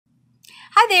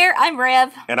Hi there, I'm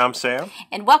Rev. And I'm Sam.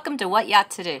 And welcome to What Yacht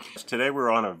to Do. Today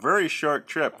we're on a very short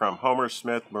trip from Homer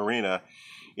Smith Marina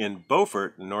in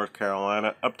Beaufort, North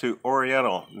Carolina, up to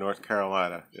Oriental, North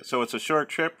Carolina. So it's a short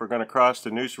trip. We're going to cross the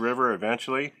Neuse River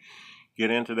eventually,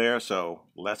 get into there, so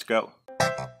let's go.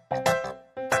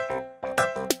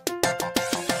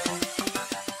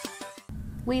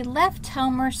 We left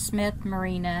Homer Smith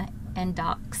Marina and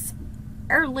docks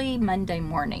early Monday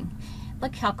morning.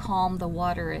 Look how calm the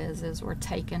water is as we're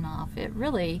taking off. It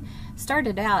really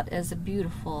started out as a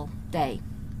beautiful day.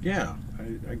 Yeah,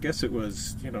 I guess it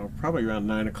was, probably around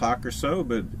 9 o'clock or so,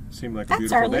 but it seemed like a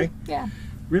beautiful day. Yeah.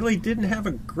 Really didn't have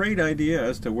a great idea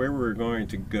as to where we were going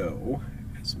to go.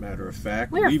 As a matter of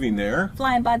fact, we were leaving there,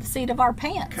 flying by the seat of our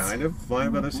pants. Kind of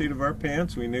flying by the seat of our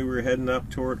pants. We knew we were heading up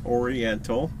toward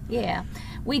Oriental. Yeah.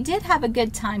 We did have a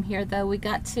good time here, though. We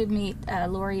got to meet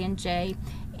Lori and Jay.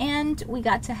 And we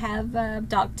got to have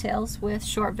Docktails with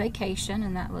Short Vacation,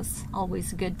 and that was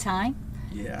always a good time.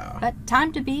 Yeah. But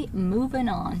time to be moving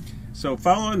on. So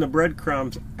following the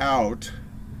breadcrumbs out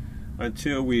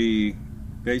until we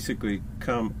basically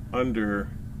come under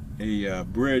a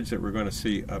bridge that we're going to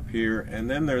see up here. And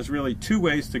then there's really two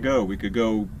ways to go. We could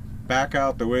go back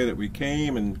out the way that we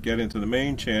came and get into the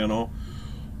main channel,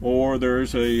 or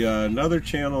there's another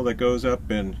channel that goes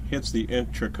up and hits the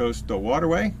Intracoastal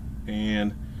Waterway,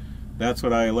 and that's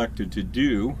what I elected to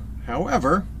do.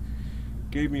 However,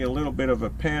 gave me a little bit of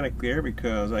a panic there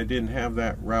because I didn't have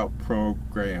that route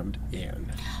programmed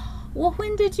in. Well,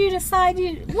 when did you decide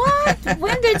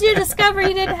when did you discover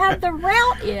you didn't have the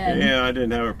route in? Yeah, I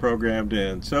didn't have it programmed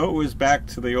in. So it was back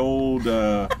to the old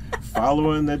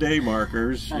following the day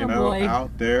markers, boy.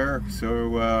 Out there.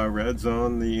 So Red's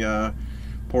on the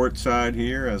port side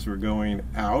here as we're going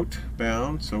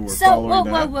outbound, so we're following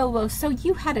that. Whoa. So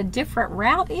you had a different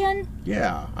route in?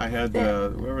 Yeah, I had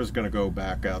we was going to go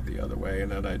back out the other way,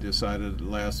 and then I decided at the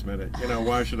last minute,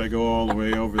 why should I go all the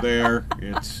way over there?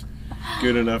 It's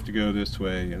good enough to go this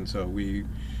way. And so we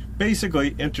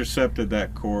basically intercepted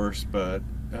that course, but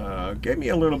gave me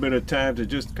a little bit of time to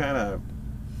just kind of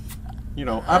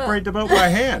operate the boat by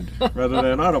hand rather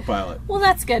than autopilot. Well,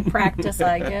 that's good practice,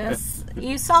 I guess.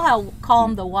 You saw how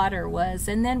calm the water was,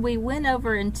 and then we went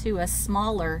over into a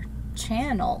smaller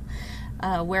channel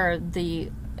where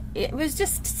it was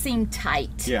just seemed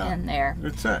tight in there.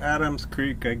 It's Adams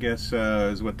Creek, I guess,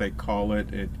 is what they call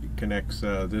it. It connects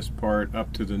this part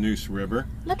up to the Neuse River.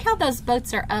 Look how those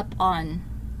boats are up on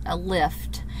a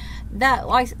lift.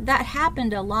 That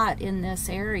happened a lot in this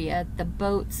area. The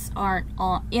boats aren't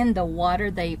in the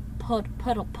water. They pull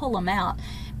them out.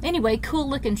 Anyway, cool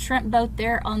looking shrimp boat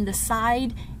there on the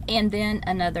side, and then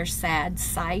another sad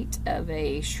sight of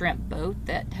a shrimp boat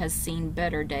that has seen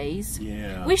better days.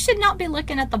 Yeah. We should not be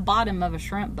looking at the bottom of a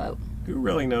shrimp boat. Who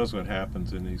really knows what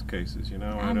happens in these cases, I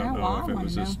don't know if it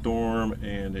was a storm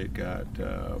and it got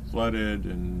flooded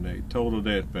and they totaled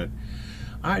it, but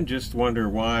I just wonder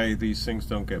why these things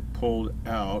don't get pulled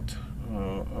out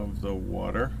of the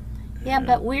water. Yeah,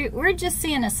 but we're just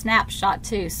seeing a snapshot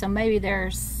too, so maybe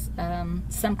there's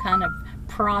some kind of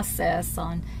process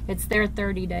on it's there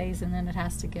 30 days and then it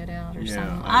has to get out or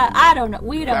something. I don't know.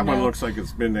 We don't know. That one looks like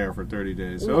it's been there for 30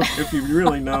 days. So if you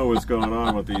really know what's going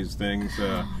on with these things,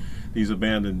 these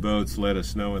abandoned boats, let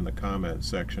us know in the comments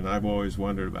section. I've always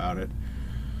wondered about it.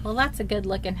 Well, that's a good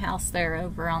looking house there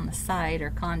over on the side,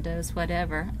 or condos,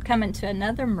 whatever. Coming to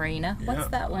another marina. What's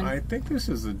that one? I think this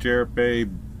is the Jarrett Bay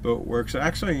Boat Works.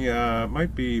 Actually, it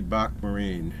might be Bach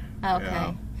Marine.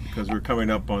 Okay. Because we're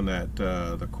coming up on that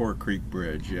the Core Creek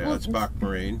Bridge. Yeah, it's Bach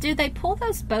Marine. Do they pull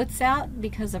those boats out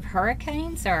because of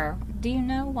hurricanes, or do you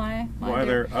know why? Why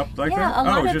they're up like that?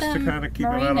 Oh, just to kind of keep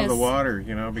them out of the water,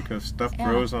 because stuff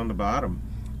grows on the bottom.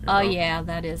 Yeah,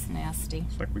 that is nasty.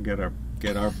 It's like we get our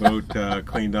boat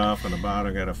cleaned off on the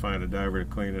bottom. Got to find a diver to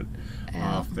clean it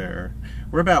off there.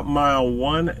 We're about mile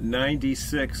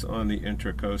 196 on the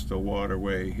Intracoastal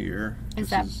Waterway here.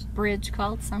 Is that bridge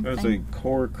called something? That's a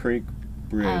Core Creek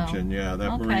Bridge, and yeah,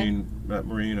 that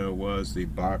marina was the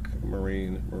Bach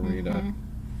Marina.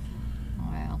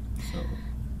 Wow.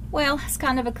 Well, it's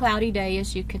kind of a cloudy day,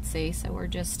 as you could see, so we're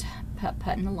just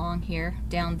putting along here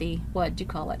down the, what do you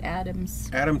call it, Adams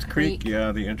Creek,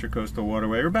 yeah, the Intracoastal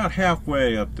Waterway. We're about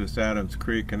halfway up this Adams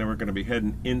Creek, and then we're going to be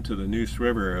heading into the Neuse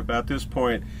River. About this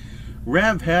point,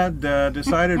 Rev had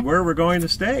decided where we're going to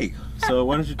stay. So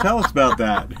why don't you tell us about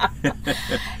that?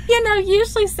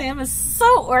 Usually Sam is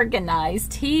so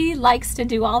organized. He likes to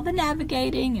do all the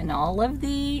navigating and all of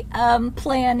the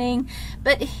planning,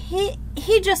 but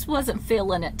he just wasn't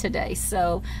feeling it today.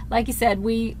 So like he said,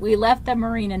 we left the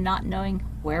marina not knowing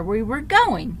where we were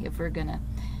going, if we're gonna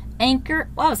anchor.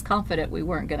 Well, I was confident we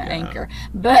weren't going to anchor,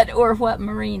 or what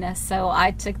marina. So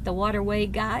I took the waterway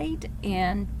guide,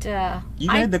 and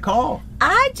you made the call.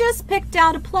 I just picked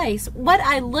out a place. What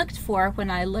I looked for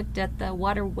when I looked at the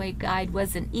waterway guide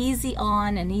was an easy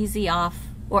on and easy off,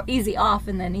 or easy off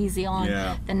and then easy on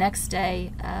the next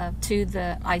day to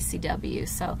the ICW.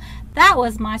 So that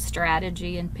was my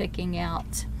strategy in picking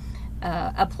out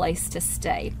a place to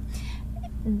stay.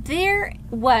 There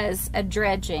was a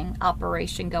dredging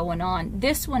operation going on.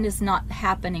 This one is not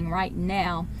happening right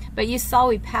now, but you saw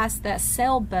we passed that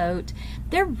sailboat.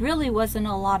 There really wasn't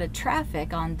a lot of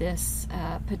traffic on this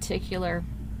particular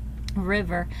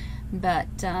river, but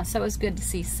so it was good to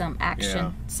see some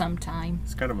action sometime.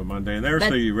 It's kind of a Monday, and there's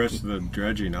the rest of the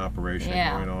dredging operation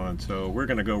going on. So we're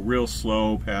going to go real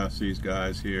slow past these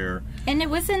guys here. And it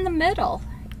was in the middle.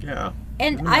 Yeah.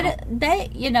 And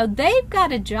they've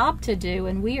got a job to do,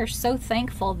 and we are so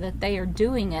thankful that they are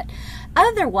doing it.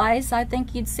 Otherwise, I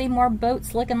think you'd see more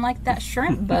boats looking like that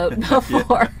shrimp boat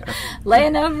before,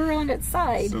 laying over on its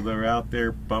side. So they're out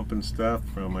there bumping stuff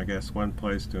from, I guess, one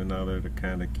place to another to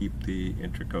kind of keep the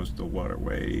intracoastal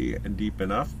waterway deep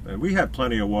enough. And we had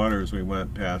plenty of water as we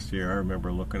went past here. I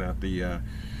remember looking at the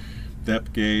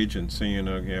depth gauge and seeing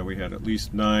we had at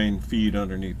least 9 feet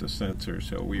underneath the sensor,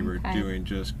 so we were doing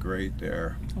just great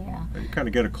there. Yeah, and you kind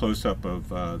of get a close-up of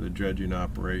the dredging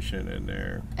operation in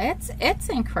there. It's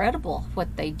incredible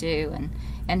what they do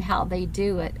and how they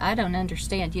do it. I don't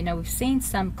understand. We've seen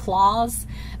some claws,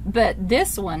 but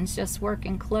this one's just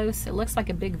working close. It looks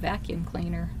like a big vacuum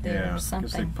cleaner there or something.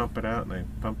 I guess they pump it out and they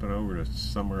pump it over to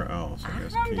somewhere else. I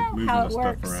guess don't keep know moving how the it stuff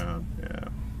works. around. Yeah,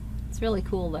 it's really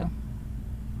cool though.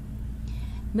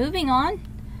 Moving on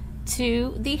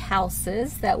to the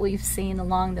houses that we've seen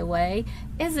along the way.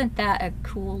 Isn't that a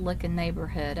cool looking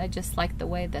neighborhood? I just like the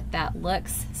way that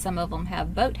looks. Some of them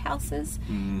have boat houses,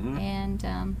 and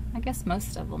I guess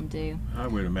most of them do. I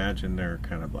would imagine they're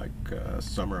kind of like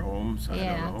summer homes. I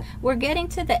don't know. We're getting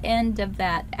to the end of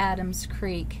that Adams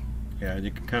Creek. Yeah, and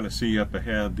you can kind of see up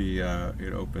ahead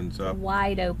it opens up.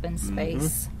 Wide open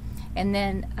space. And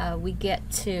then we get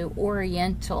to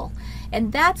Oriental,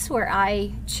 and that's where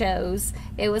I chose.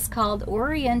 It was called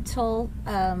Oriental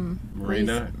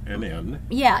Marina and Inn.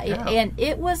 Yeah, and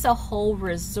it was a whole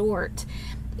resort.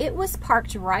 It was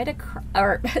parked right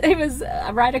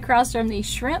across from these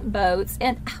shrimp boats,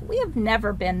 and we have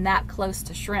never been that close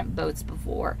to shrimp boats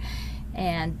before,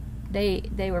 and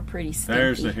they were pretty stinky.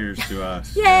 There's the here's to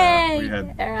us. Yay! Yeah, we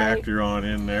had factor on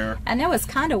in there. And it was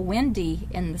kind of windy,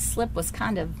 and the slip was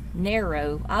kind of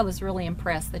narrow. I was really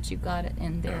impressed that you got it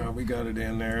in there. We got it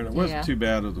in there, and it wasn't too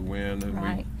bad of the wind, and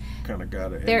we kind of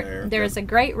got it in there. There's a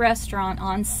great restaurant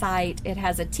on site. It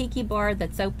has a tiki bar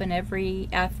that's open every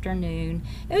afternoon.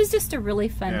 It was just a really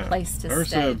fun place to There's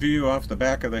stay. There's a view off the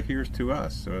back of the here's to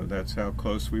us, so that's how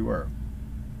close we were.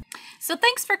 So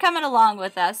thanks for coming along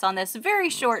with us on this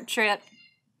very short trip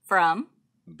from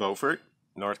Beaufort,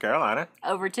 North Carolina,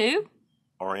 over to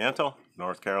Oriental,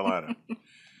 North Carolina.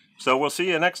 So we'll see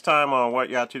you next time on What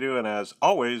Yacht to Do. And as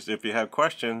always, if you have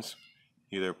questions,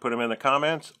 either put them in the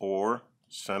comments or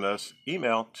send us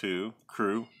email to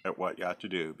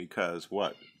crew@whatyachttodo, because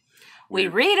what? We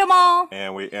read them all.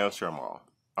 And we answer them all.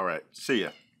 All right. See ya.